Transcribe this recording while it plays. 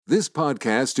This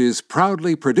podcast is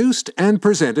proudly produced and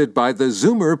presented by the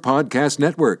Zoomer Podcast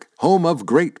Network, home of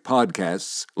great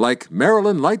podcasts like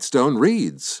Marilyn Lightstone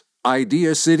Reads,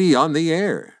 Idea City on the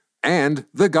Air, and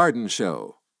The Garden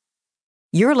Show.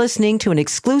 You're listening to an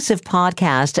exclusive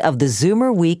podcast of the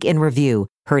Zoomer Week in Review,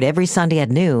 heard every Sunday at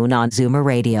noon on Zoomer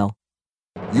Radio.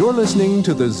 You're listening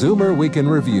to the Zoomer Week in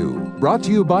Review, brought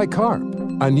to you by CARP,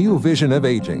 a new vision of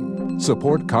aging.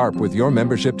 Support CARP with your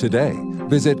membership today.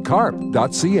 Visit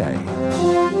carp.ca.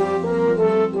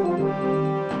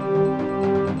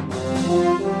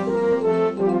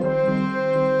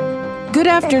 Good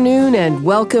afternoon and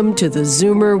welcome to the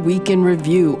Zoomer Week in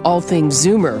Review, all things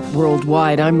Zoomer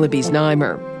worldwide. I'm Libby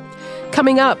Znaimer.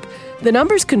 Coming up, the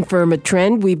numbers confirm a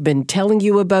trend we've been telling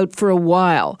you about for a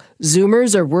while.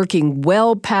 Zoomers are working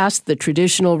well past the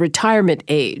traditional retirement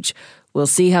age. We'll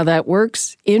see how that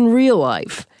works in real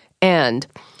life. And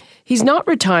he's not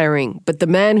retiring, but the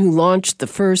man who launched the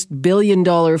first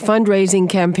billion-dollar fundraising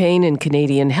campaign in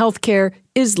Canadian healthcare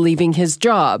is leaving his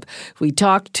job. We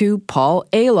talked to Paul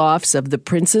Alofs of the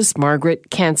Princess Margaret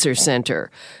Cancer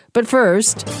Centre. But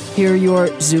first, here are your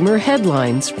Zoomer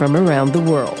headlines from around the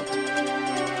world.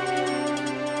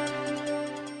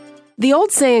 The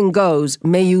old saying goes,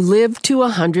 may you live to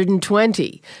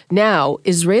 120. Now,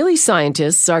 Israeli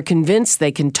scientists are convinced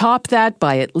they can top that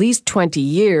by at least 20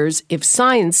 years if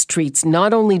science treats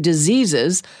not only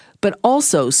diseases, but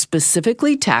also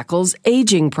specifically tackles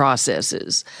aging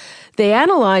processes. They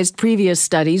analyzed previous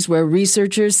studies where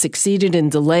researchers succeeded in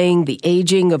delaying the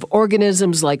aging of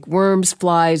organisms like worms,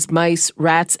 flies, mice,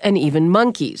 rats, and even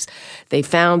monkeys. They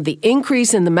found the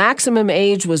increase in the maximum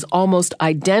age was almost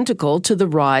identical to the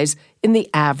rise in the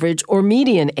average or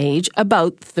median age,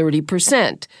 about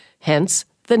 30%, hence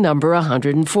the number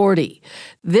 140.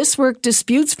 This work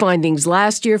disputes findings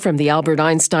last year from the Albert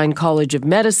Einstein College of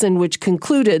Medicine, which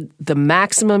concluded the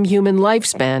maximum human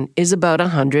lifespan is about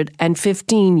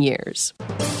 115 years.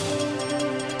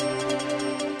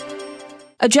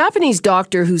 A Japanese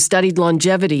doctor who studied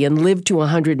longevity and lived to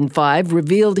 105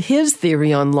 revealed his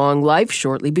theory on long life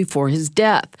shortly before his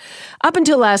death. Up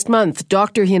until last month,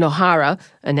 Dr. Hinohara,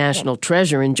 a national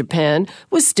treasure in Japan,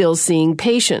 was still seeing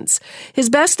patients.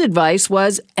 His best advice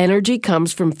was energy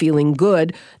comes from feeling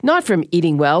good, not from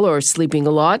eating well or sleeping a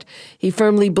lot. He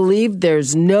firmly believed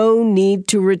there's no need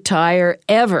to retire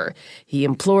ever. He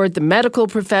implored the medical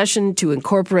profession to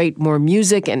incorporate more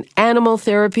music and animal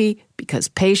therapy because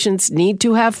patients need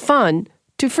to have fun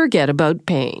to forget about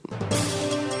pain.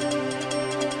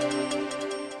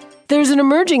 There's an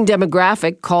emerging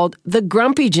demographic called the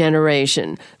grumpy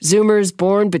generation. Zoomers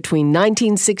born between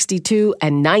 1962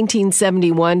 and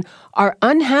 1971 are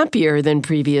unhappier than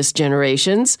previous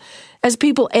generations. As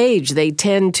people age, they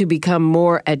tend to become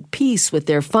more at peace with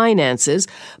their finances,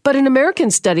 but an American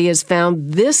study has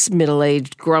found this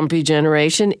middle-aged grumpy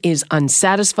generation is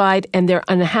unsatisfied and their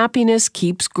unhappiness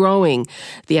keeps growing.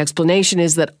 The explanation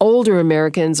is that older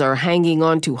Americans are hanging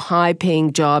on to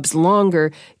high-paying jobs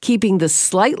longer, keeping the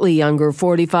slightly younger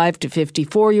 45 to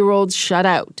 54-year-olds shut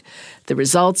out. The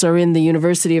results are in the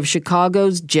University of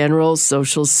Chicago's General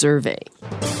Social Survey.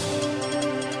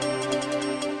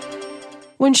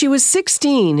 When she was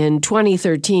 16 in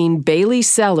 2013, Bailey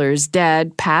Sellers'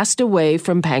 dad passed away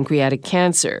from pancreatic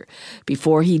cancer.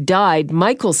 Before he died,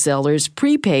 Michael Sellers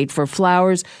prepaid for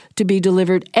flowers to be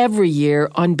delivered every year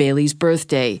on Bailey's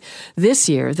birthday. This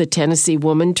year, the Tennessee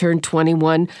woman turned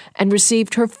 21 and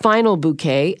received her final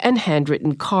bouquet and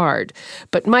handwritten card.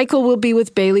 But Michael will be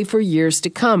with Bailey for years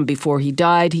to come. Before he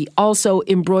died, he also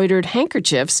embroidered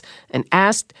handkerchiefs and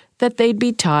asked that they'd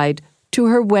be tied to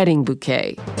her wedding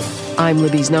bouquet. I'm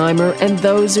Libby Znaimer, and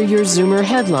those are your Zoomer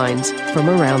headlines from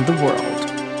around the world.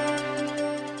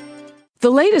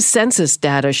 The latest census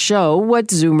data show what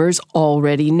Zoomers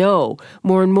already know.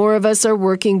 More and more of us are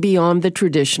working beyond the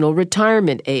traditional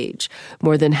retirement age.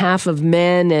 More than half of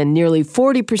men and nearly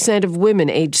 40% of women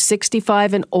aged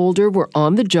 65 and older were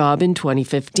on the job in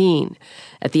 2015.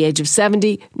 At the age of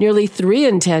 70, nearly 3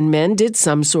 in 10 men did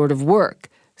some sort of work.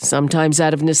 Sometimes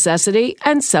out of necessity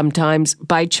and sometimes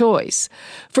by choice.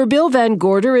 For Bill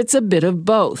VanGorder, it's a bit of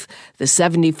both. The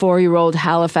 74-year-old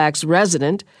Halifax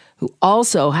resident, who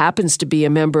also happens to be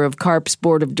a member of CARP's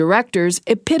board of directors,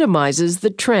 epitomizes the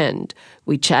trend.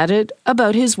 We chatted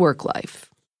about his work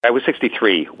life. I was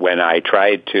 63 when I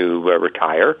tried to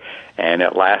retire, and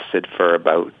it lasted for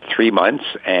about 3 months,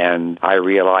 and I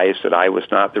realized that I was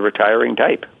not the retiring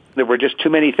type. There were just too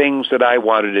many things that I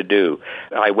wanted to do.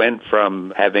 I went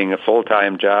from having a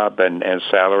full-time job and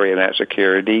salary and that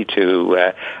security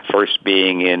to first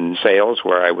being in sales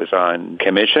where I was on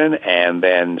commission, and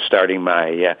then starting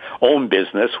my own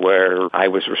business where I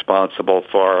was responsible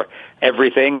for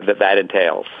everything that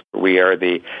entails. We are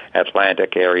the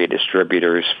Atlantic area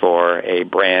distributors for a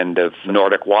brand of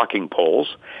Nordic walking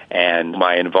poles, and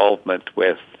my involvement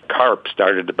with CARP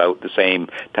started about the same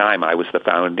time. I was the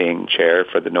founding chair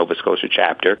for the Nova Scotia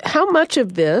chapter. How much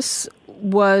of this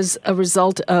was a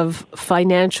result of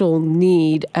financial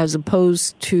need as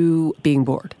opposed to being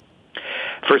bored?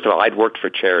 First of all, I'd worked for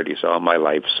charities all my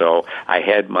life, so I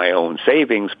had my own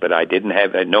savings, but I didn't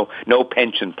have no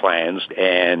pension plans.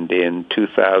 And in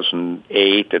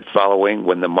 2008 and following,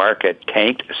 when the market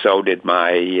tanked, so did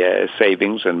my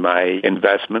savings and my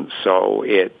investments. So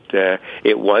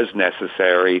it was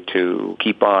necessary to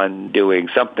keep on doing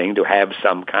something to have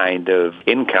some kind of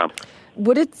income.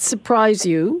 Would it surprise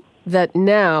you that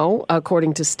now,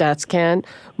 according to StatsCan,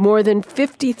 more than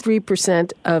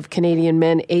 53% of Canadian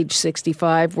men age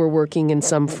 65 were working in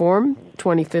some form,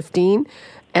 2015,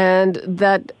 and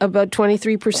that about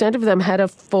 23% of them had a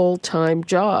full-time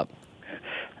job?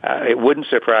 It wouldn't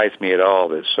surprise me at all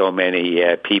that so many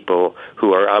people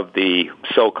who are of the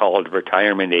so-called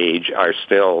retirement age are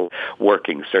still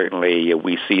working. Certainly,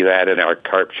 we see that in our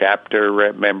CARP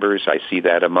chapter members. I see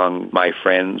that among my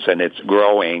friends, and it's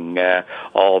growing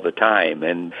all the time.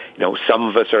 And, some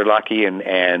of us are lucky,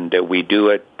 and we do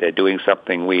it doing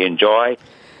something we enjoy.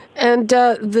 And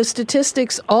the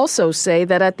statistics also say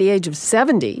that at the age of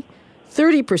 70,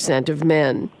 30% of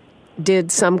men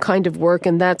did some kind of work,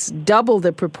 and that's double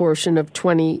the proportion of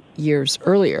 20 years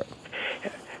earlier.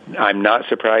 I'm not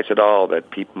surprised at all that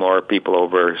more people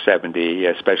over 70,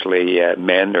 especially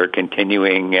men, are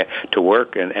continuing to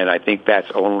work, and I think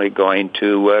that's only going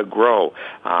to grow.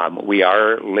 We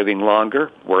are living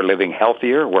longer. We're living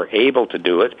healthier. We're able to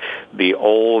do it. The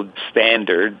old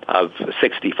standard of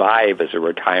 65 as a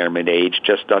retirement age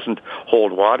just doesn't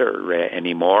hold water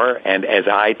anymore. And as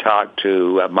I talk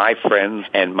to my friends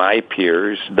and my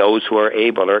peers, those who are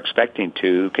able are expecting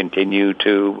to continue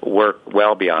to work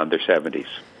well beyond their 70s.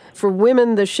 For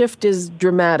women, the shift is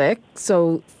dramatic.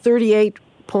 So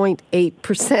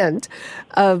 38.8%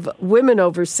 of women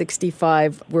over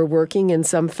 65 were working in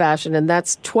some fashion, and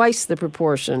that's twice the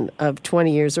proportion of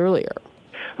 20 years earlier.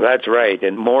 That's right,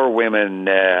 and more women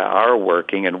are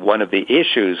working, and one of the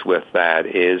issues with that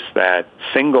is that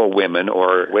single women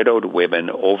or widowed women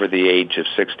over the age of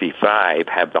 65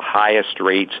 have the highest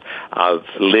rates of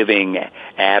living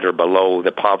at or below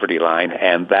the poverty line,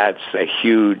 and that's a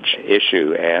huge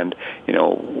issue. And,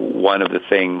 one of the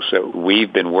things that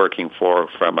we've been working for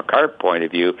from a CARP point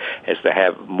of view is to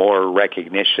have more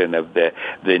recognition of the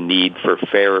need for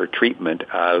fairer treatment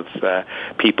of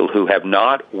people who have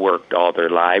not worked all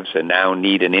their lives and now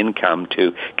need an income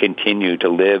to continue to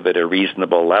live at a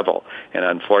reasonable level. And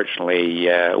unfortunately,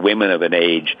 women of an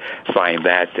age find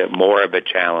that more of a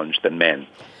challenge than men.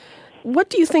 What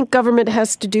do you think government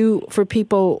has to do for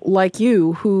people like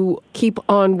you who keep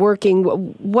on working?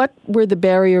 What were the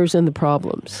barriers and the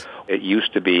problems? It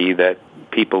used to be that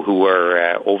people who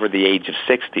were over the age of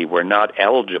 60 were not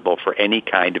eligible for any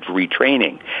kind of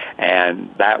retraining,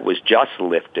 and that was just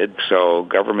lifted. So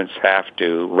governments have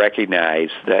to recognize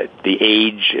that the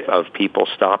age of people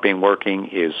stopping working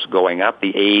is going up.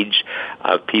 The age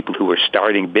of people who are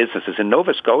starting businesses. In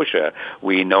Nova Scotia,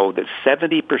 we know that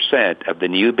 70% of the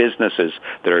new businesses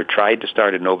that are tried to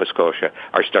start in Nova Scotia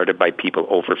are started by people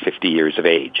over 50 years of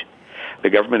age. The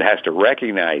government has to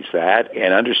recognize that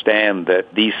and understand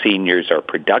that these seniors are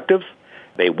productive.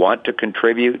 They want to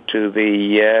contribute to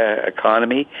the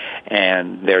economy,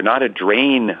 and they're not a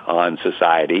drain on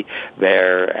society.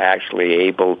 They're actually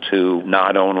able to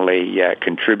not only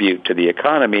contribute to the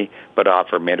economy, but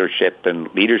offer mentorship and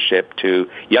leadership to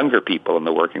younger people in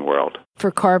the working world.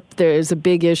 For CARP, there is a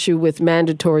big issue with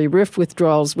mandatory RIF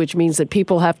withdrawals, which means that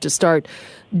people have to start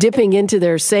dipping into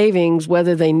their savings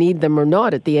whether they need them or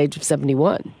not at the age of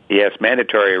 71. Yes,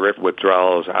 mandatory RIF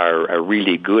withdrawals are a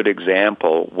really good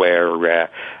example where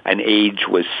an age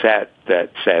was set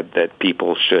that said that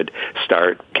people should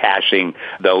start cashing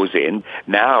those in.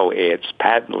 Now it's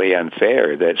patently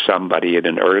unfair that somebody at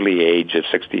an early age of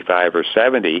 65 or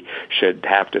 70 should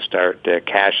have to start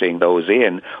cashing those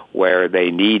in where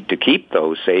they need to keep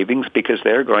those savings because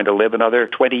they're going to live another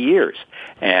 20 years.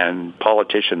 And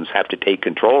politicians have to take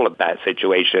control of that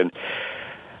situation.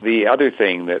 The other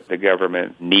thing that the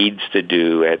government needs to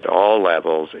do at all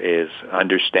levels is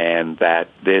understand that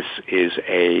this is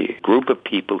a group of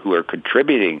people who are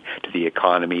contributing to the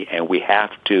economy, and we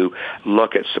have to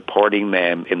look at supporting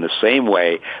them in the same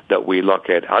way that we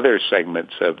look at other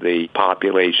segments of the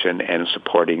population and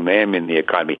supporting them in the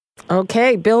economy.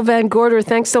 Okay, Bill VanGorder,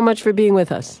 thanks so much for being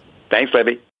with us. Thanks,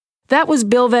 Libby. That was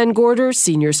Bill VanGorder,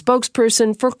 Senior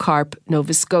Spokesperson for CARP,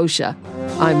 Nova Scotia.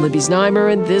 I'm Libby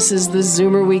Znaimer, and this is the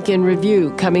Zoomer Week in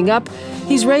Review. Coming up,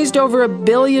 he's raised over $1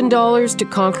 billion to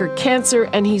conquer cancer,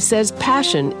 and he says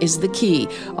passion is the key.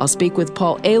 I'll speak with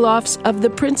Paul Alofs of the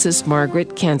Princess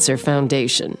Margaret Cancer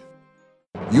Foundation.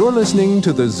 You're listening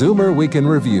to the Zoomer Week in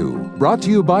Review, brought to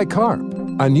you by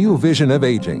CARP, a new vision of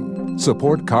aging.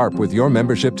 Support CARP with your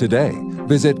membership today.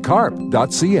 Visit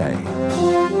carp.ca.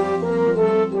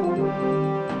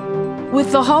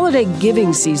 With the holiday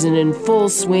giving season in full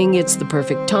swing, it's the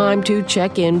perfect time to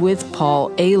check in with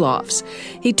Paul Alofs.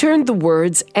 He turned the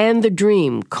words and the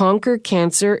dream, conquer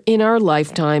cancer in our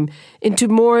lifetime, into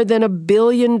more than $1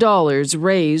 billion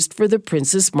raised for the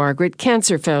Princess Margaret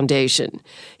Cancer Foundation.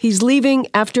 He's leaving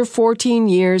after 14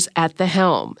 years at the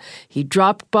helm. He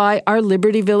dropped by our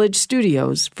Liberty Village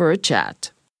studios for a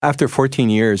chat. After 14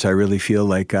 years, I really feel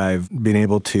like I've been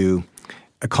able to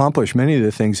accomplish many of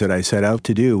the things that I set out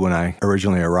to do when I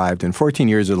originally arrived. And 14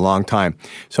 years is a long time.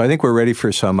 So I think we're ready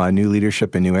for some new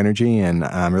leadership and new energy, and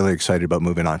I'm really excited about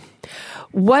moving on.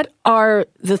 What are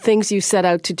the things you set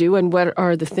out to do, and what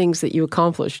are the things that you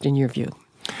accomplished in your view?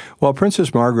 Well,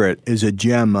 Princess Margaret is a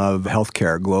gem of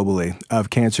healthcare globally, of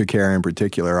cancer care in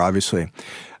particular, obviously.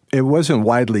 It wasn't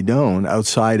widely known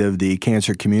outside of the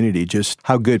cancer community just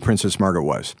how good Princess Margaret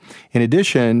was. In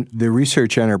addition, the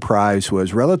research enterprise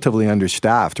was relatively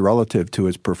understaffed relative to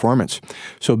its performance.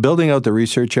 So building out the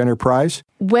research enterprise.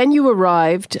 When you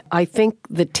arrived, I think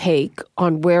the take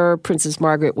on where Princess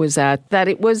Margaret was at, that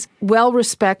it was well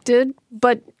respected,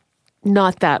 but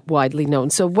not that widely known.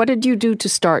 So what did you do to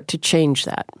start to change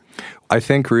that? I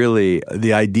think really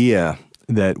the idea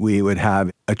that we would have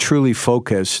a truly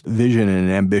focused vision and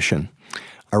ambition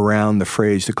around the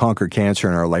phrase to conquer cancer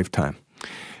in our lifetime.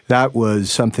 That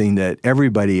was something that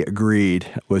everybody agreed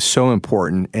was so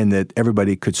important and that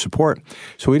everybody could support.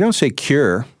 So we don't say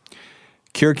cure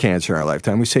cancer in our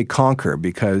lifetime. We say conquer,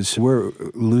 because we're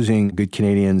losing good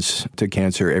Canadians to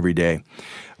cancer every day.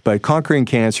 But conquering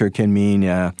cancer can mean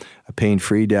a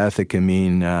pain-free death. It can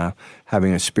mean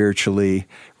having a spiritually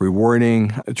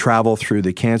rewarding travel through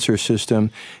the cancer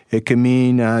system. It can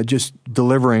mean just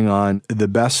delivering on the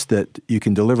best that you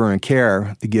can deliver in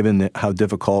care, given how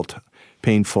difficult,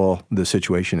 painful the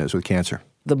situation is with cancer.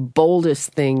 The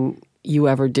boldest thing you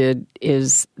ever did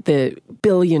is the $1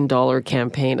 billion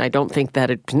campaign. I don't think that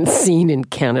had been seen in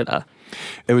Canada.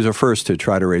 It was a first to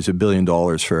try to raise $1 billion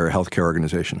for a healthcare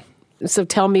organization. So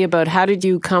tell me about how did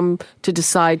you come to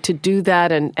decide to do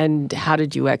that, and how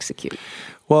did you execute?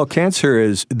 Well, cancer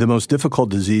is the most difficult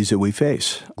disease that we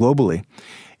face globally.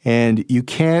 And you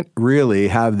can't really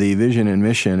have the vision and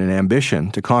mission and ambition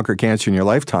to conquer cancer in your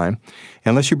lifetime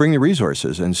unless you bring the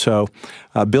resources. And so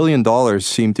 $1 billion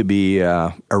seemed to be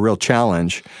a real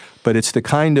challenge, but it's the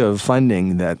kind of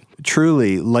funding that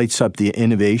truly lights up the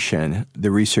innovation, the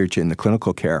research, and the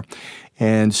clinical care.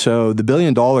 And so the $1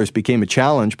 billion became a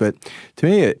challenge, but to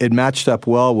me it matched up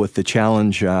well with the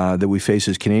challenge that we face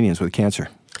as Canadians with cancer.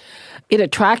 It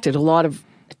attracted a lot of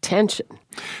attention.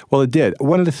 Well, it did.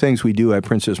 One of the things we do at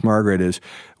Princess Margaret is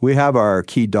we have our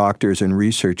key doctors and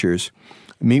researchers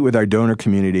meet with our donor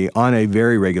community on a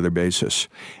very regular basis.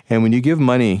 And when you give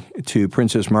money to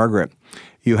Princess Margaret,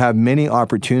 you have many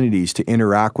opportunities to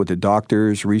interact with the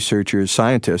doctors, researchers,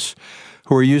 scientists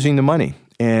who are using the money.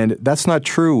 And that's not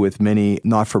true with many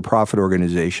not-for-profit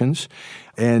organizations.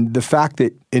 And the fact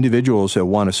that individuals that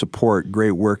want to support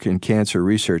great work in cancer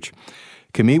research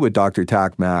can meet with Dr.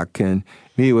 Takmak, can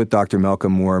meet with Dr.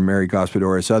 Malcolm Moore, Mary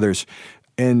Gospodoris, others,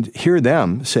 and hear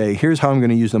them say, here's how I'm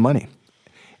going to use the money.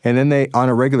 And then they, on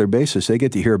a regular basis, they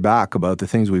get to hear back about the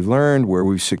things we've learned, where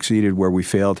we've succeeded, where we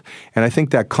failed. And I think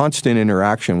that constant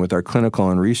interaction with our clinical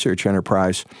and research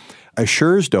enterprise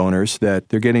assures donors that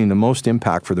they're getting the most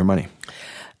impact for their money.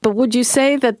 But would you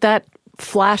say that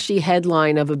flashy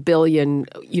headline of $1 billion,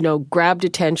 grabbed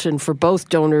attention for both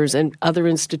donors and other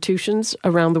institutions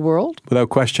around the world? Without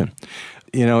question.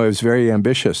 It was very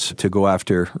ambitious to go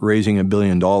after raising $1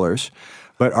 billion.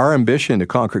 But our ambition to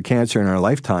conquer cancer in our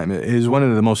lifetime is one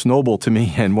of the most noble to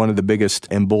me and one of the biggest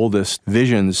and boldest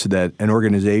visions that an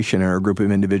organization or a group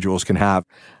of individuals can have.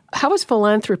 How has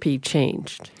philanthropy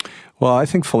changed? Well, I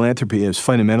think philanthropy has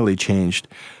fundamentally changed.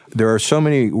 There are so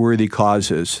many worthy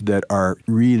causes that are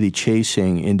really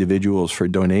chasing individuals for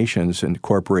donations and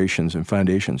corporations and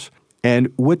foundations.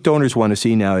 And what donors want to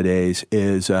see nowadays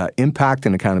is impact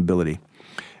and accountability.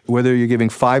 Whether you're giving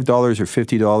 $5 or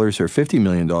 $50 or $50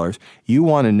 million, you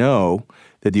want to know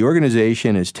that the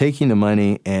organization is taking the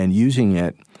money and using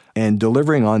it and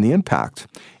delivering on the impact,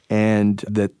 and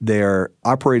that they're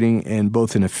operating in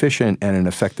both an efficient and an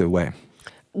effective way.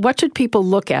 What should people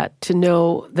look at to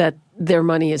know that their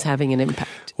money is having an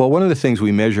impact? Well, one of the things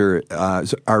we measure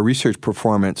is our research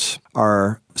performance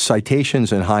are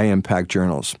citations in high-impact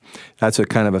journals. That's a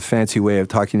kind of a fancy way of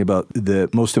talking about the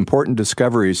most important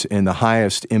discoveries in the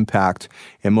highest impact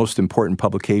and most important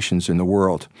publications in the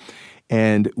world.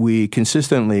 And we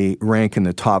consistently rank in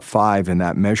the top 5 in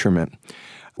that measurement.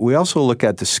 We also look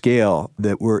at the scale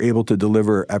that we're able to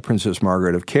deliver at Princess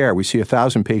Margaret of care. We see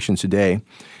 1,000 patients a day,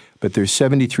 but there's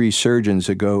 73 surgeons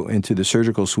that go into the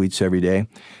surgical suites every day.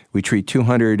 We treat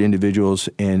 200 individuals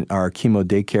in our chemo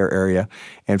daycare area,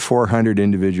 and 400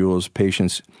 individuals,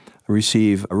 patients,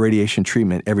 receive radiation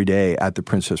treatment every day at the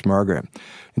Princess Margaret.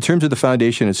 In terms of the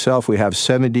foundation itself, we have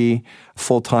 70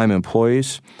 full-time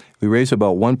employees. We raise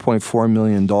about $1.4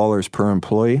 million per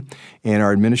employee, and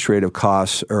our administrative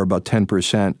costs are about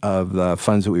 10% of the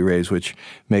funds that we raise, which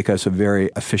make us a very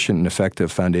efficient and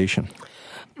effective foundation.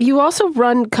 You also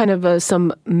run kind of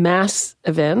some mass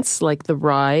events like the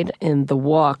ride and the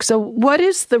walk. So what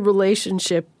is the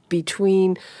relationship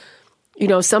between,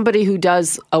 somebody who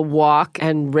does a walk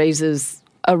and raises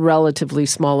a relatively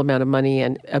small amount of money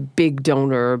and a big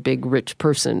donor, a big rich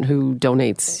person who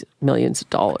donates millions of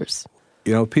dollars?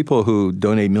 People who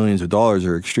donate millions of dollars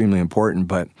are extremely important,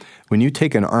 but when you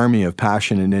take an army of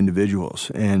passionate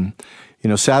individuals, and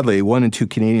sadly, 1 in 2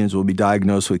 Canadians will be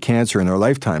diagnosed with cancer in their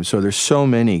lifetime. So there's so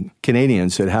many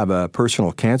Canadians that have a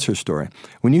personal cancer story.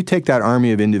 When you take that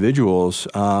army of individuals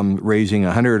raising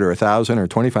 $100 or $1,000 or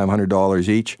 $2,500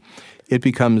 each, it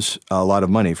becomes a lot of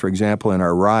money. For example, in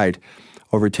our ride,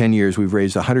 over 10 years, we've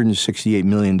raised $168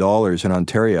 million in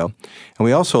Ontario. And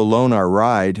we also loan our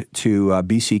ride to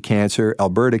BC Cancer,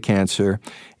 Alberta Cancer,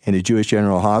 and the Jewish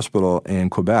General Hospital in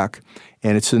Quebec.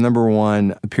 And it's the number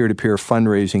 1 peer-to-peer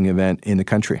fundraising event in the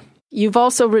country. You've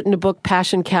also written a book,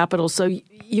 Passion Capital, so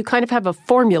you kind of have a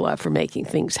formula for making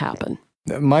things happen.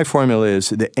 My formula is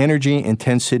the energy,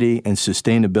 intensity, and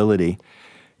sustainability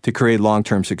to create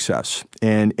long-term success.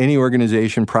 And any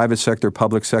organization, private sector,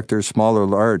 public sector, small or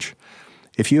large,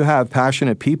 if you have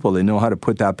passionate people, they know how to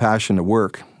put that passion to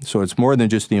work. So it's more than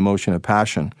just the emotion of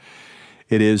passion.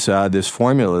 It is this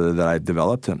formula that I've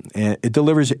developed, and it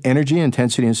delivers energy,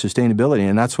 intensity, and sustainability,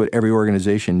 and that's what every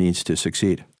organization needs to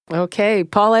succeed. Okay.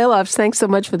 Paul Alofs, thanks so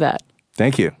much for that.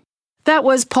 Thank you. That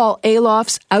was Paul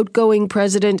Alofs, outgoing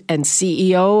president and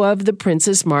CEO of the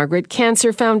Princess Margaret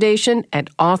Cancer Foundation and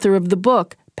author of the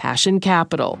book, Passion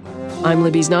Capital. I'm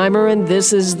Libby Znaimer, and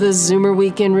this is the Zoomer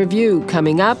Week in Review.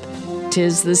 Coming up,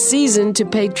 'tis the season to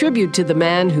pay tribute to the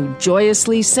man who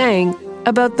joyously sang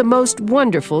about the most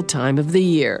wonderful time of the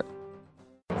year.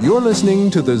 You're listening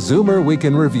to the Zoomer Week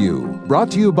in Review, brought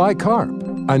to you by CARP,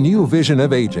 a new vision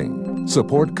of aging.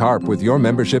 Support CARP with your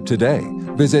membership today.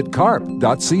 Visit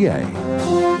carp.ca.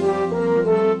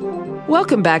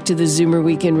 Welcome back to the Zoomer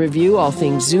Week in Review, all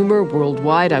things Zoomer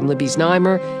worldwide. I'm Libby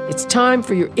Znaimer. It's time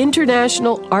for your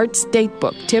International Arts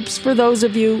Datebook, tips for those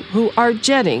of you who are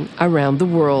jetting around the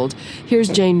world. Here's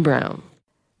Jane Brown.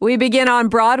 We begin on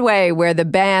Broadway, where The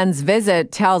Band's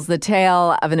Visit tells the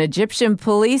tale of an Egyptian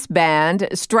police band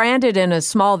stranded in a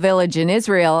small village in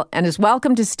Israel and is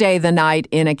welcome to stay the night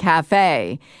in a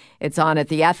cafe. It's on at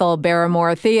the Ethel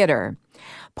Barrymore Theatre.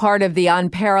 Part of the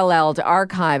unparalleled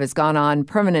archive has gone on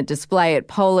permanent display at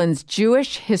Poland's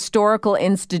Jewish Historical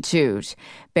Institute,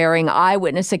 bearing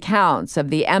eyewitness accounts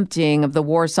of the emptying of the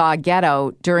Warsaw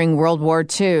Ghetto during World War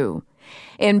II.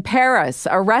 In Paris,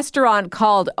 a restaurant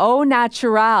called Au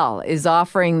Naturel is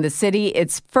offering the city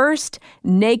its first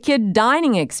naked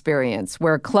dining experience,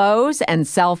 where clothes and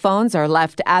cell phones are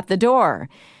left at the door.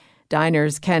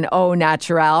 Diners can au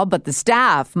naturel, but the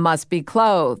staff must be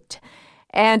clothed.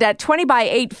 And at 20 by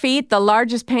 8 feet, the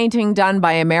largest painting done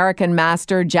by American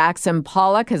master Jackson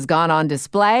Pollock has gone on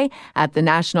display at the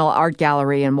National Art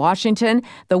Gallery in Washington.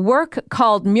 The work,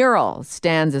 called Mural,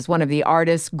 stands as one of the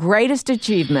artist's greatest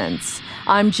achievements.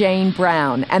 I'm Jane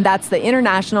Brown, and that's the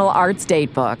International Arts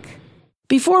Datebook.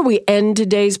 Before we end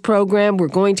today's program, we're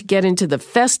going to get into the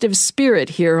festive spirit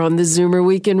here on the Zoomer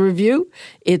Week in Review.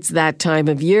 It's that time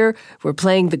of year. We're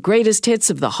playing the greatest hits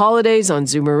of the holidays on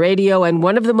Zoomer Radio, and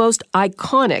one of the most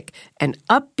iconic and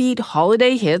upbeat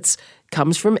holiday hits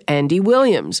comes from Andy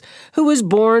Williams, who was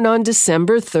born on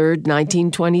December 3rd,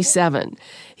 1927.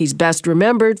 He's best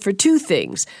remembered for two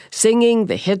things: singing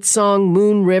the hit song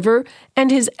Moon River and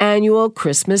his annual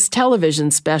Christmas television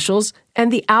specials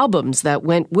and the albums that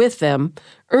went with them,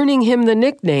 earning him the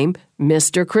nickname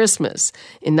Mr. Christmas.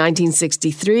 In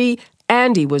 1963,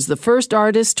 Andy was the first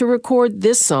artist to record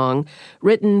this song,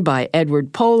 written by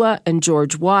Edward Pola and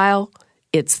George Weil.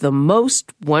 It's the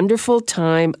most wonderful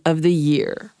time of the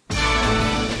year.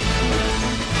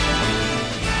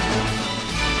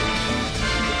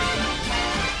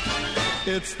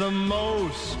 It's the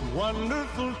most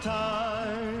wonderful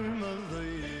time of the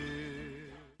year.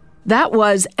 That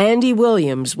was Andy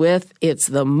Williams with It's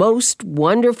the Most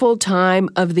Wonderful Time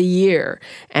of the Year.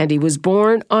 Andy was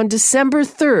born on December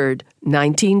 3rd,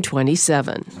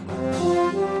 1927.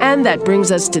 And that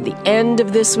brings us to the end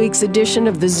of this week's edition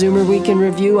of the Zoomer Week in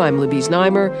Review. I'm Libby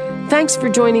Znaimer. Thanks for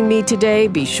joining me today.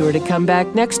 Be sure to come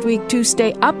back next week to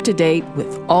stay up to date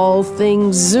with all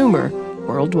things Zoomer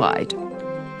worldwide.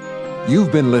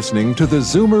 You've been listening to the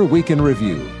Zoomer Week in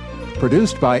Review,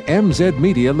 produced by MZ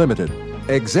Media Limited.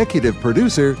 Executive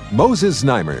producer Moses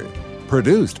Znaimer.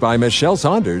 Produced by Michelle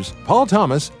Saunders, Paul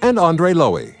Thomas, and Andre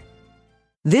Lowy.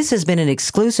 This has been an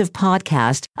exclusive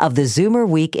podcast of the Zoomer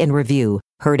Week in Review,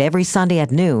 heard every Sunday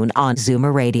at noon on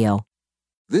Zoomer Radio.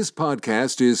 This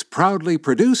podcast is proudly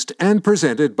produced and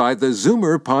presented by the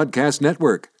Zoomer Podcast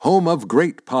Network, home of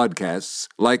great podcasts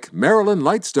like Marilyn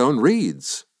Lightstone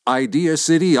Reads, Idea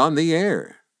City on the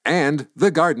Air, and The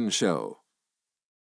Garden Show.